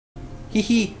Hee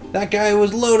hee, that guy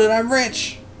was loaded, I'm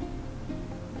rich!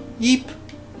 Yeep.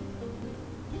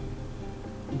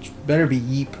 It better be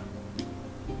yeep.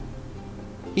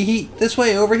 Hee hee, this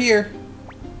way, over here.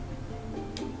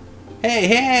 Hey,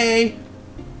 hey!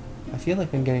 I feel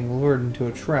like I'm getting lured into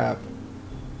a trap.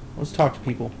 Let's talk to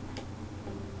people.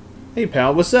 Hey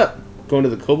pal, what's up? Going to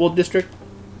the Kobold District?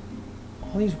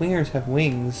 All these wingers have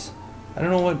wings. I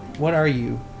don't know what are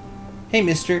you? Hey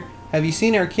mister, have you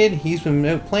seen our kid? He's been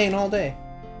out playing all day.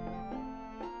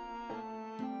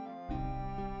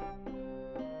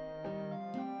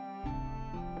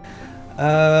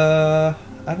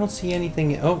 I don't see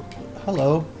anything. Oh,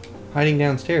 hello. Hiding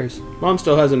downstairs. Mom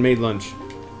still hasn't made lunch.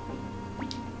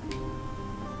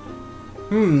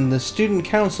 The student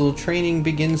council training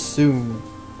begins soon.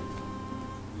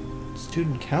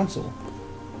 Student council?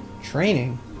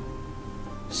 Training?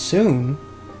 Soon?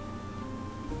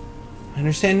 I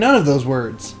understand none of those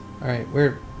words. Alright,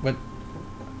 what?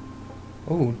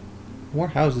 Oh, more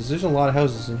houses. There's a lot of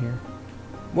houses in here.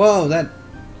 Whoa,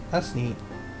 that's neat.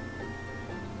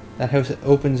 That house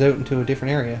opens out into a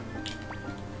different area.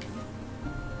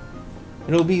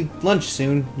 It'll be lunch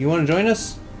soon. You want to join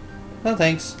us? No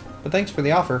thanks, but thanks for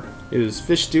the offer. Is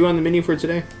fish stew on the menu for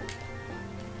today?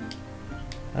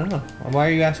 I don't know. Why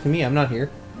are you asking me? I'm not here.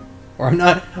 Or I'm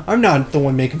not the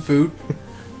one making food.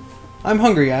 I'm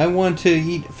hungry. I want to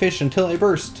eat fish until I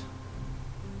burst.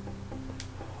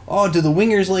 Oh, do the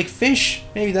wingers like fish?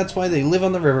 Maybe that's why they live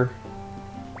on the river.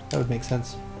 That would make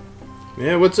sense.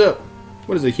 Yeah, what's up?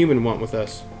 What does a human want with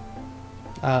us?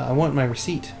 I want my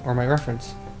receipt, or my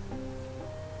reference.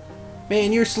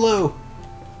 Man, you're slow.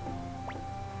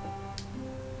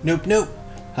 Nope, nope.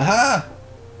 Haha!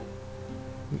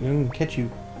 I'm gonna catch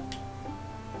you.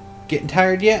 Getting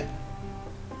tired yet?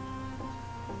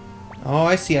 Oh,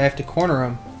 I see. I have to corner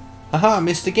him. Haha,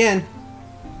 missed again.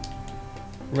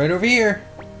 Right over here.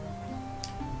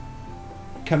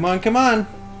 Come on, come on.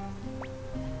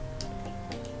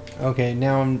 Okay,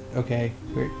 now I'm... Okay.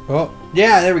 Oh,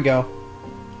 yeah, there we go.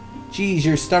 Jeez,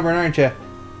 you're stubborn, aren't you?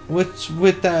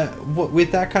 With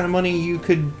that kind of money, you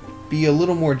could be a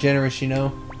little more generous, you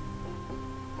know.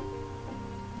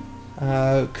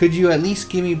 Could you at least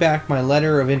give me back my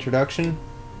letter of introduction?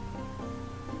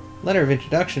 Letter of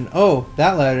introduction? Oh,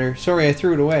 that letter. Sorry, I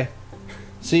threw it away.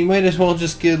 So you might as well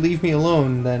just leave me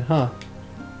alone then, huh?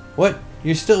 What?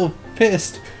 You're still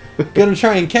pissed? Gonna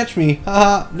try and catch me?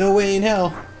 Haha, no way in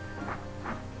hell.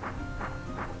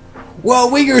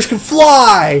 Well, wingers can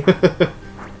fly!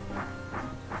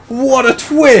 What a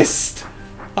twist!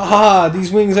 Haha,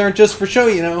 these wings aren't just for show,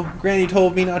 you know. Granny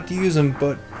told me not to use them,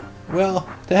 but, well,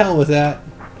 to hell with that.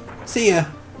 See ya.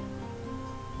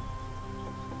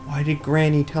 Why did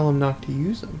Granny tell him not to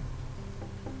use them?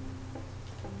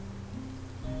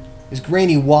 Is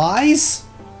Granny wise?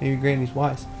 Maybe Granny's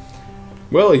wise.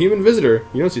 Well, a human visitor.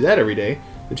 You don't see that every day.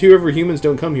 The two river humans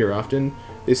don't come here often.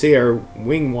 They say our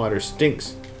wing water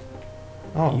stinks.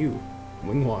 Oh. You.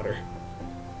 Wing water.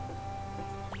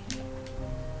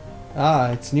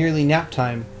 Ah, it's nearly nap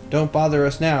time. Don't bother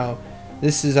us now.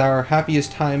 This is our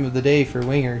happiest time of the day for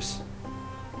wingers.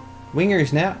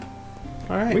 Wingers nap?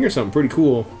 Alright. Wingers something pretty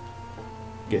cool.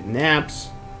 Get naps.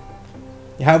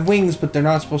 You have wings, but they're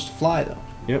not supposed to fly, though.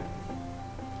 Yep.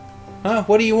 Huh?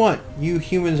 What do you want? You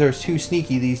humans are too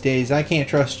sneaky these days. I can't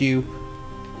trust you.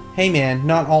 Hey man,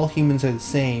 not all humans are the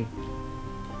same.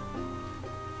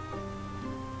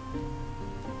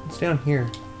 What's down here?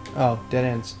 Oh, dead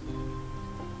ends.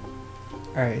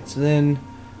 Alright, so then...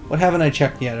 What haven't I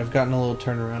checked yet? I've gotten a little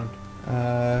turnaround.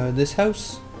 This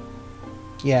house?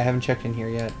 Yeah, I haven't checked in here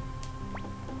yet.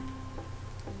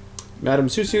 Madam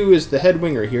Susu is the head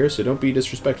winger here, so don't be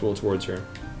disrespectful towards her.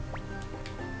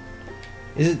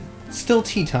 Is it still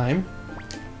tea time?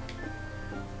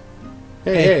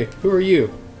 Hey, who are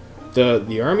you?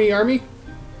 The army?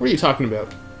 What are you talking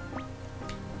about?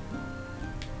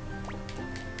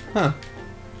 Huh.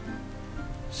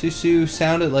 Susu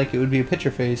sounded like it would be a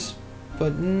picture face,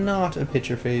 but not a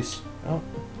picture face. Oh,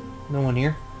 no one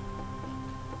here.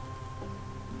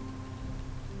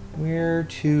 Where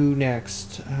to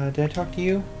next? Did I talk to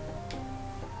you?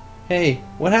 Hey,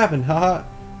 what happened? Haha.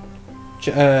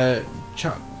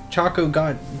 Chaco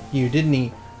got you, didn't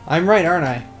he? I'm right, aren't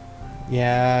I?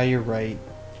 Yeah, you're right.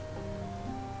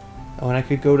 Oh, and I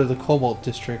could go to the Cobalt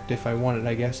District if I wanted,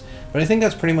 I guess. But I think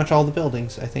that's pretty much all the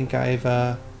buildings. I think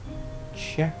I've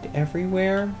checked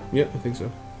everywhere. Yep, I think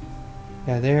so.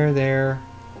 Yeah, there.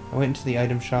 I went into the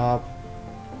item shop.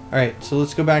 Alright, so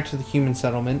let's go back to the human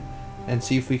settlement and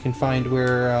see if we can find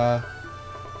where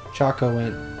Chaco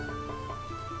went.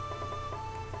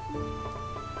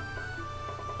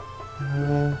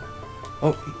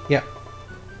 Oh, yeah.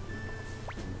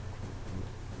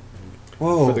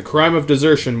 Whoa. For the crime of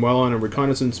desertion while on a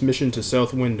reconnaissance mission to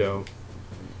South Window.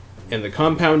 And then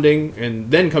compounding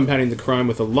the crime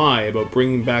with a lie about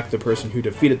bringing back the person who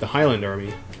defeated the Highland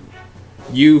Army.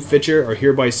 You, Fitcher, are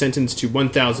hereby sentenced to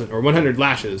 100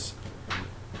 lashes.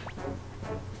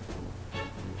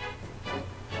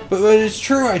 But it's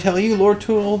true, I tell you. Lord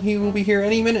Tool, he will be here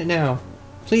any minute now.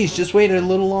 Please, just wait a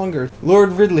little longer.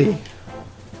 Lord Ridley.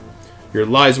 Your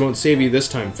lies won't save you this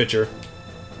time, Fitcher.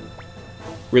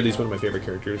 Ridley's one of my favorite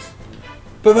characters.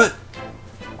 But...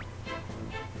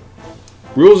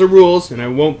 Rules are rules, and I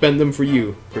won't bend them for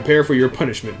you. Prepare for your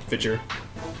punishment, Fitcher.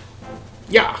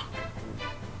 Yeah!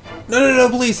 No,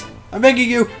 please. I'm begging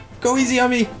you. Go easy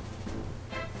on me.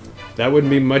 That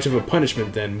wouldn't be much of a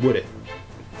punishment then, would it?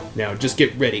 Now, just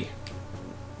get ready.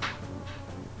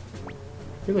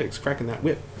 Your leg's cracking that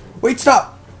whip. Wait,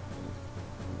 stop!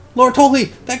 Lord Tolly,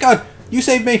 thank God, you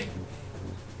saved me.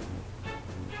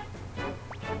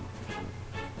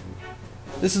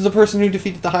 This is the person who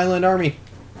defeated the Highland Army.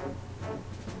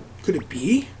 Could it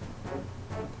be?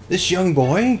 This young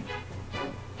boy?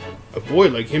 A boy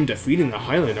like him defeating the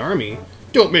Highland Army?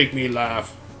 Don't make me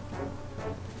laugh.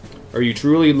 Are you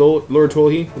truly Lord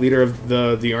Tolly, leader of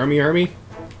the army?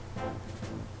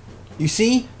 You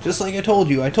see? Just like I told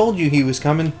you he was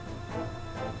coming.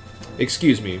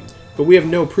 Excuse me, but we have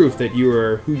no proof that you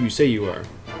are who you say you are.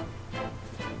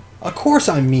 Of course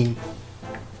I'm me.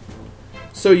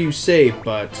 So you say,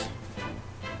 but...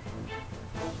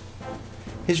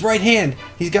 His right hand.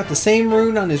 He's got the same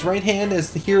rune on his right hand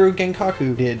as the hero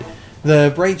Genkaku did.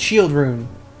 The bright shield rune.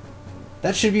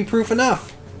 That should be proof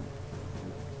enough.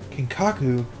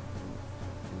 Genkaku?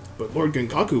 But Lord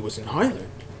Genkaku was in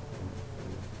Highland.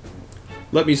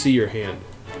 Let me see your hand.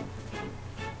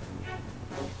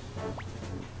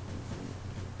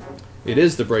 It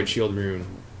is the bright shield rune.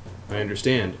 I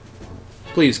understand.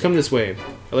 Please, come this way.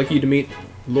 I'd like you to meet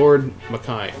Lord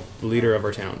Mackay, the leader of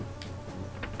our town.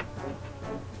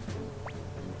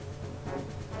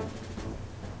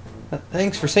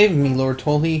 Thanks for saving me, Lord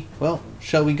Tolly. Well,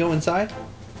 shall we go inside?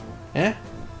 Eh?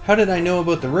 How did I know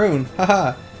about the rune?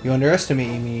 Haha, you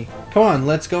underestimated me. Come on,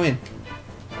 let's go in.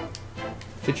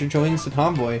 Fitcher joins the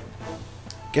convoy.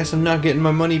 Guess I'm not getting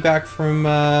my money back from,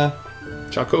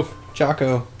 Chaco.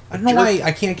 Chaco. I don't know why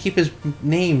I can't keep his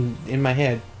name in my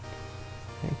head.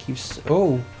 It keeps...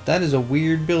 Oh, that is a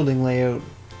weird building layout.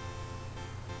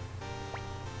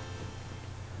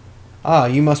 Ah,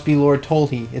 you must be Lord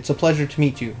Tolly. It's a pleasure to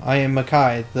meet you. I am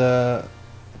Mackay, the...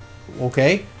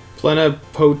 Okay?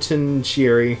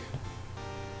 Plenipotentiary.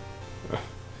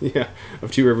 Yeah,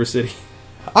 of Two River City.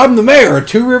 I'm the mayor of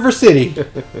Two River City!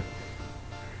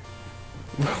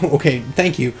 Okay,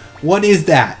 thank you. What is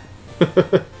that?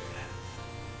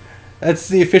 That's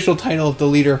the official title of the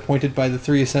leader appointed by the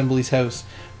Three Assemblies House,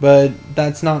 but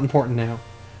that's not important now.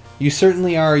 You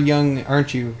certainly are young,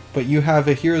 aren't you? But you have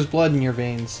a hero's blood in your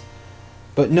veins.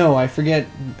 But no, I forget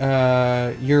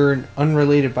you're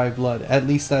unrelated by blood. At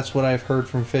least that's what I've heard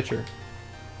from Fitcher.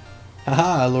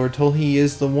 Haha, Lord Tolly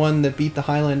is the one that beat the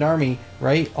Highland Army,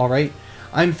 right? Alright.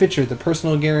 I'm Fitcher,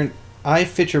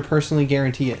 Fitcher personally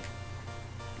guarantee it.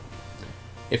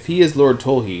 If he is Lord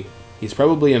Tolly, he's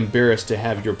probably embarrassed to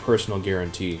have your personal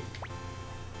guarantee.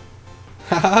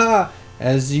 Haha!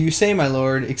 As you say, my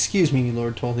lord. Excuse me,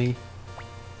 Lord Tolly.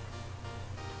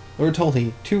 Lord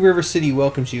Tolly, Two River City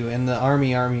welcomes you and the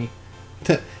army and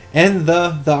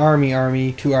the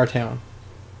army to our town.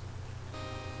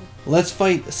 Let's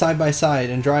fight side by side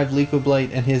and drive Liko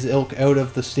Blight and his ilk out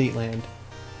of the state land.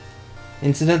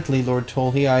 Incidentally, Lord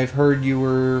Tolly, I've heard you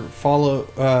were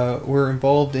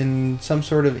involved in some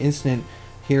sort of incident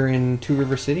here in Two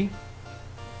River City.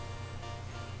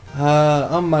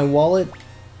 My wallet.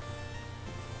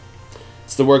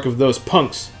 It's the work of those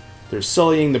punks. They're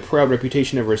sullying the proud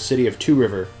reputation of our city of Two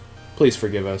River. Please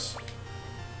forgive us.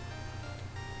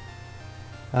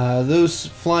 Those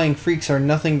flying freaks are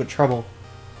nothing but trouble.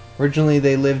 Originally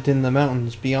they lived in the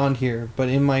mountains beyond here, but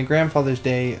in my grandfather's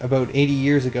day, about 80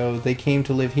 years ago, they came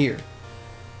to live here.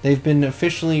 They've been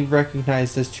officially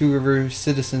recognized as Two River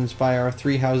citizens by our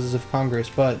three houses of Congress,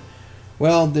 but,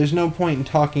 well, there's no point in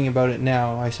talking about it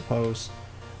now, I suppose.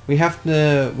 We have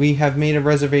made a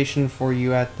reservation for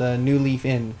you at the New Leaf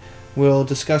Inn. We'll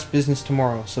discuss business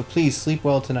tomorrow, so please sleep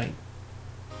well tonight.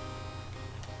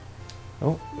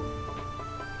 Oh.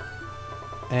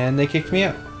 And they kicked me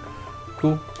out.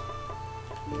 Cool.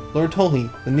 Lord Tolly,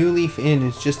 the New Leaf Inn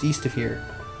is just east of here,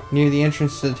 near the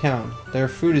entrance to the town. Their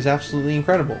food is absolutely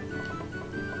incredible.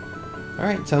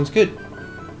 Alright, sounds good.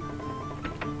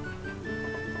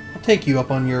 I'll take you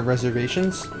up on your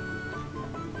reservations.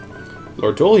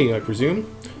 Lord Tolly, I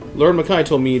presume? Lord Mackay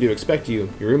told me to expect you.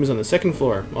 Your room is on the 2nd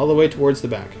floor, all the way towards the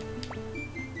back.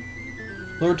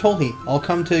 Lord Tolhi, I'll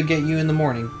come to get you in the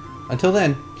morning. Until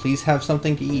then, please have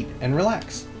something to eat and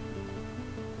relax.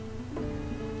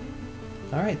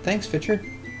 Alright, thanks, Fitcher.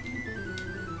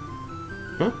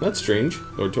 Huh? That's strange.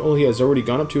 Lord Tolhi has already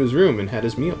gone up to his room and had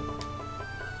his meal.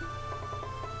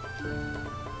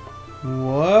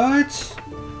 What?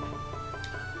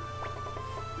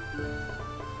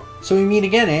 So we meet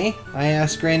again, eh? I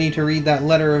asked Granny to read that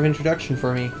letter of introduction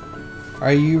for me.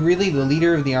 Are you really the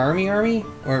leader of the army?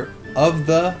 Or of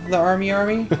the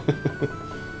army?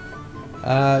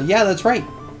 Yeah, that's right.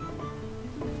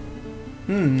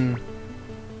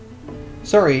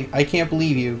 Sorry, I can't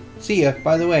believe you. See ya.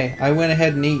 By the way, I went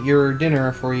ahead and ate your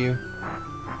dinner for you.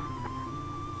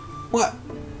 What?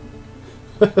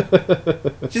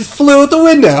 Just flew out the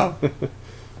window!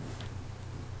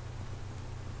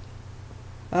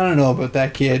 I don't know about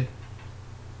that kid.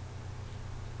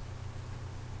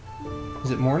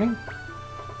 Is it morning?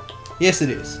 Yes, it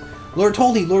is. Lord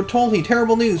Tolhi,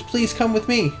 terrible news. Please come with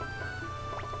me.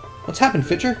 What's happened,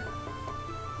 Fitcher?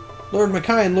 Lord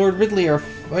Mackay and Lord Ridley are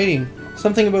fighting.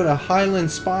 Something about a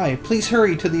Highland spy. Please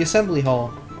hurry to the assembly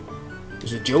hall.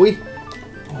 Is it Joey?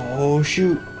 Oh,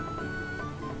 shoot.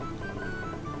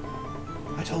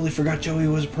 I totally forgot Joey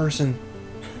was a person.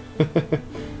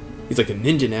 He's like a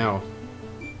ninja now.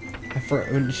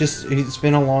 It's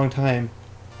been a long time.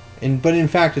 But in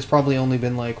fact, it's probably only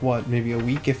been like, what, maybe a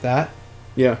week, if that?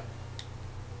 Yeah.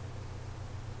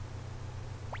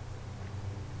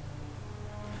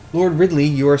 Lord Ridley,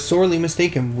 you are sorely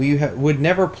mistaken. We would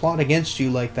never plot against you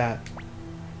like that.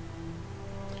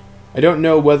 I don't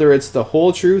know whether it's the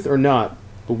whole truth or not,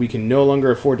 but we can no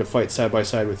longer afford to fight side by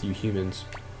side with you humans.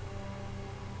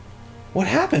 What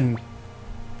happened?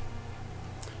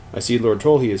 I see Lord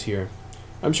Tolhi is here.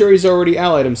 I'm sure he's already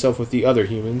allied himself with the other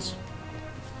humans.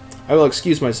 I will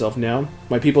excuse myself now.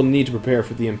 My people need to prepare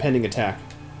for the impending attack.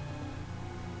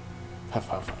 Huff,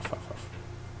 huff, huff, huff, huff.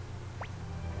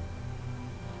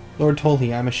 Lord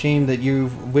Tolhi, I'm ashamed that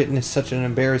you've witnessed such an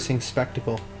embarrassing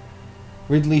spectacle.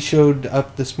 Ridley showed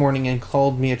up this morning and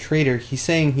called me a traitor. He's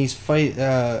saying he'll fight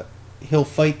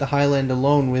the Highland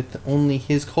alone with only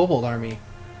his kobold army.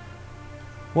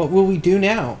 What will we do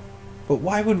now? But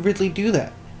why would Ridley do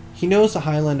that? He knows the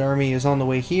Highland army is on the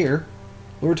way here.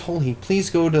 Lord Tolhi, please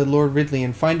go to Lord Ridley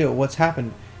and find out what's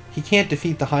happened. He can't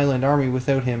defeat the Highland army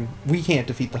without him. We can't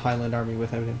defeat the Highland army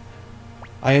without him.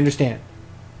 I understand.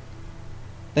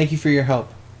 Thank you for your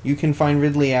help. You can find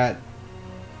Ridley at...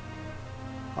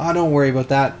 don't worry about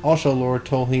that. I'll show Lord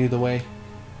Tolhi the way.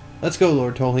 Let's go,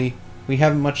 Lord Tolhi. We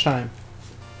haven't much time.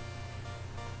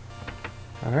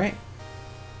 Alright.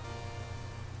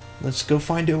 Let's go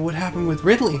find out what happened with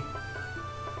Ridley.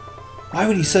 Why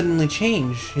would he suddenly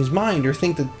change his mind or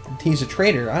think that he's a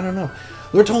traitor? I don't know.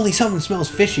 Lord Tolhi, something smells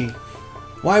fishy.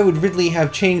 Why would Ridley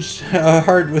have changed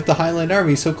heart with the Highland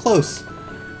army so close?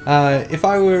 If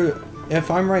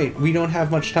I'm right, we don't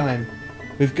have much time.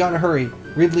 We've got to hurry.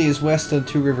 Ridley is west of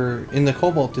Two River in the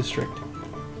Cobalt district.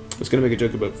 I was going to make a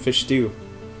joke about fish stew.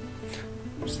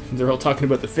 They're all talking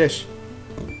about the fish.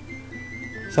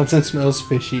 Something smells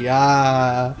fishy.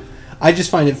 I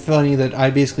just find it funny that I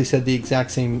basically said the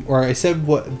exact same, or I said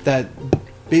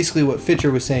basically what Fitcher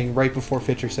was saying right before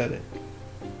Fitcher said it.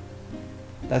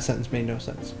 That sentence made no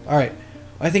sense. Alright.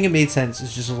 I think it made sense.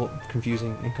 It's just a little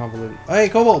confusing and convoluted. Hey,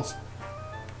 kobolds!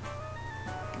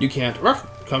 You can't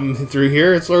come through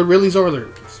here. It's Lord Ridley's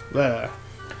orders. Blah.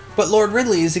 But Lord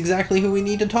Ridley is exactly who we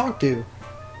need to talk to.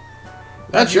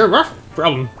 That's your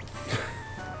problem.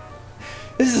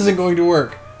 This isn't going to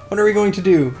work. What are we going to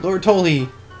do? Lord Tolhi.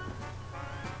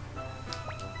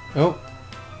 Oh.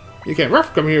 You can't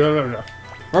come here. Ruh,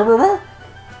 ruh, ruh.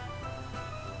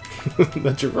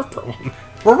 That's your problem.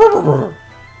 Ruh, ruh, ruh, ruh.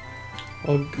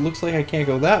 Well, it looks like I can't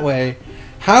go that way.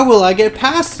 How will I get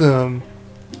past them?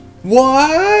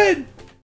 What?